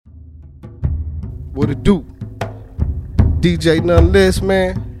What it do? DJ-NONLESS,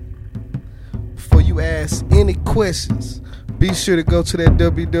 man. Before you ask any questions, be sure to go to that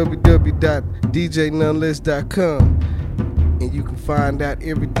www.DJNonless.com and you can find out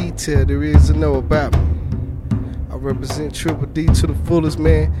every detail there is to know about me. I represent Triple D to the fullest,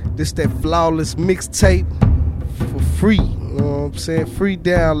 man. This that Flawless Mixtape for free. You know what I'm saying? Free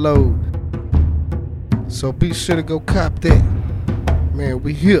download. So be sure to go cop that. Man,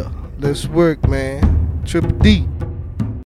 we here. Let's work, man. Triple D.